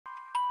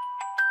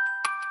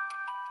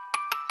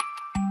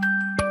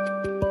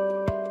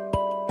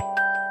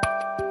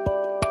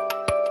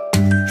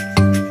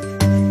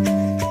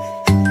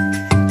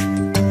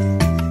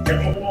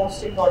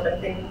most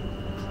important thing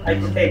I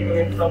could take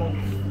away from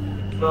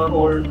the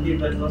whole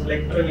event was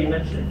like really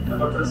mentioned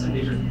about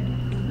presentation.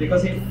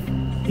 Because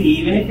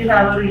even if you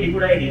have a really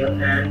good idea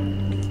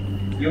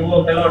and you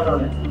work a lot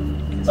on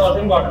it, it's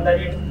also important that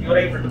you are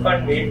able to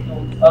convey it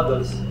to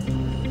others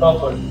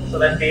properly, so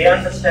that they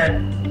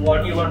understand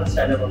what you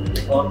understand about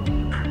it, or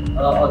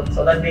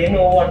so that they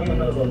know what you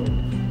know about it,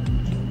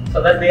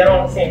 so that they are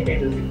on the same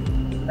page as you.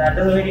 That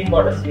is a very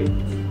important skill,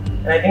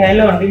 and I think I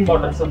learned the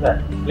importance of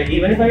that. Like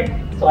even if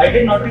I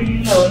did not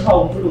really learn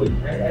how to do it.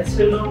 I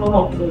still don't know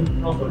how to do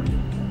it properly,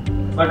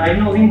 but I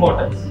know the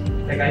importance.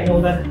 Like I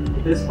know that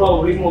it is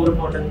probably more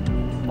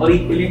important or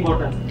equally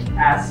important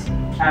as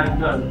having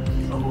done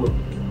some work.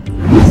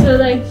 So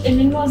like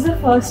Invent was the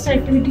first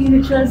activity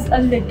which was a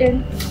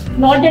little,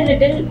 not a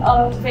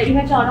little, very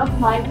much out of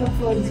my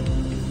comfort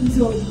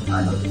zone.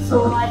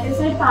 So I guess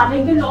I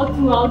panicked a lot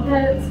throughout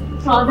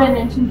the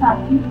Invention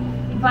Factory.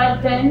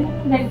 But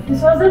then, like,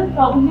 this was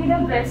probably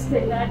the best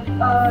thing that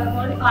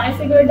what I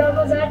figured out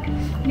was that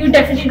you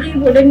definitely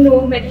wouldn't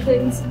know many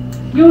things.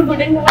 You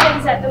wouldn't know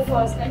things at the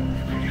first time.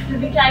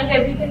 You'll be trying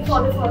everything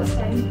for the first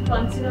time,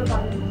 once in a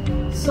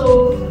while.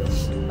 So,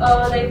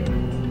 like,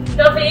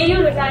 the way you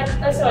look at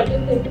a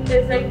certain thing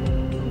is like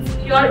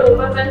you are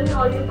overwhelmed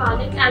or you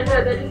panic, and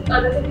the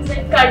other thing is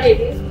like cut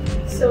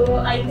it. So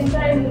I think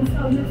I moved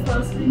from the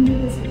first thing to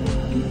the second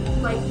one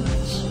quite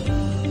much,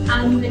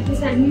 and like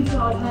this helped me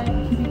throughout my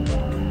week.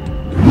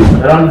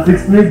 Around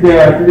 6 weeks, they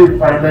actually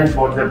finalize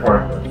what their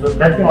product was. So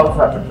that can also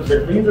happen. So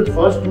that means the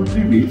first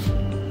 2-3 weeks,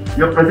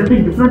 you are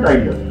presenting different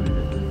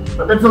ideas.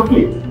 But that's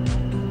okay.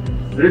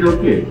 It is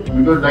okay.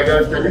 Because like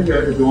I was telling you,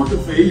 if you want to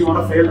fail, you want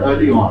to fail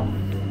early on.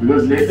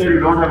 Because later you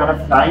don't have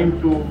enough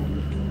time to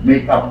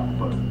make up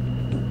for it.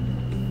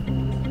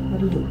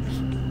 That is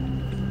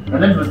okay.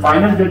 And then the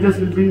final judges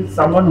will be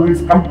someone who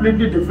is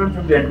completely different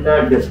from the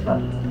entire guest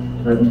panel,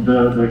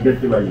 the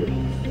guest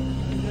evaluation.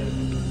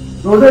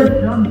 So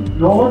that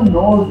no one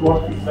knows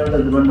what Excel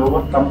is when no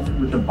one comes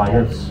in with a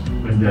bias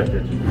when they are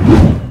judging.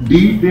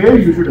 There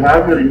you should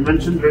have your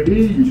invention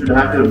ready, you should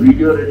have your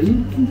video ready,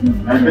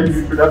 and then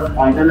you should have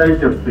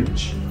finalized your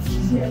pitch.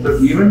 Yes. So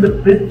even the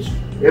pitch,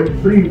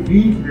 every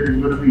week there is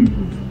going to be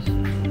improvements.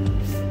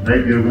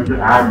 Right? You're going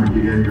to add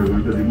material, you're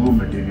going to remove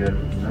material.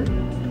 Right?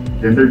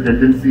 General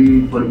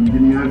tendency for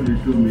engineers is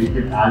to make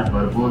it as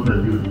verbose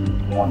as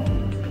you want to.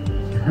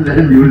 And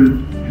then you will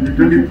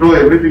literally throw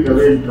everything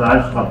away in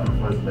trash after the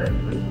first time.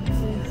 Right?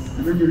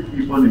 And then you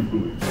keep on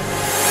improving.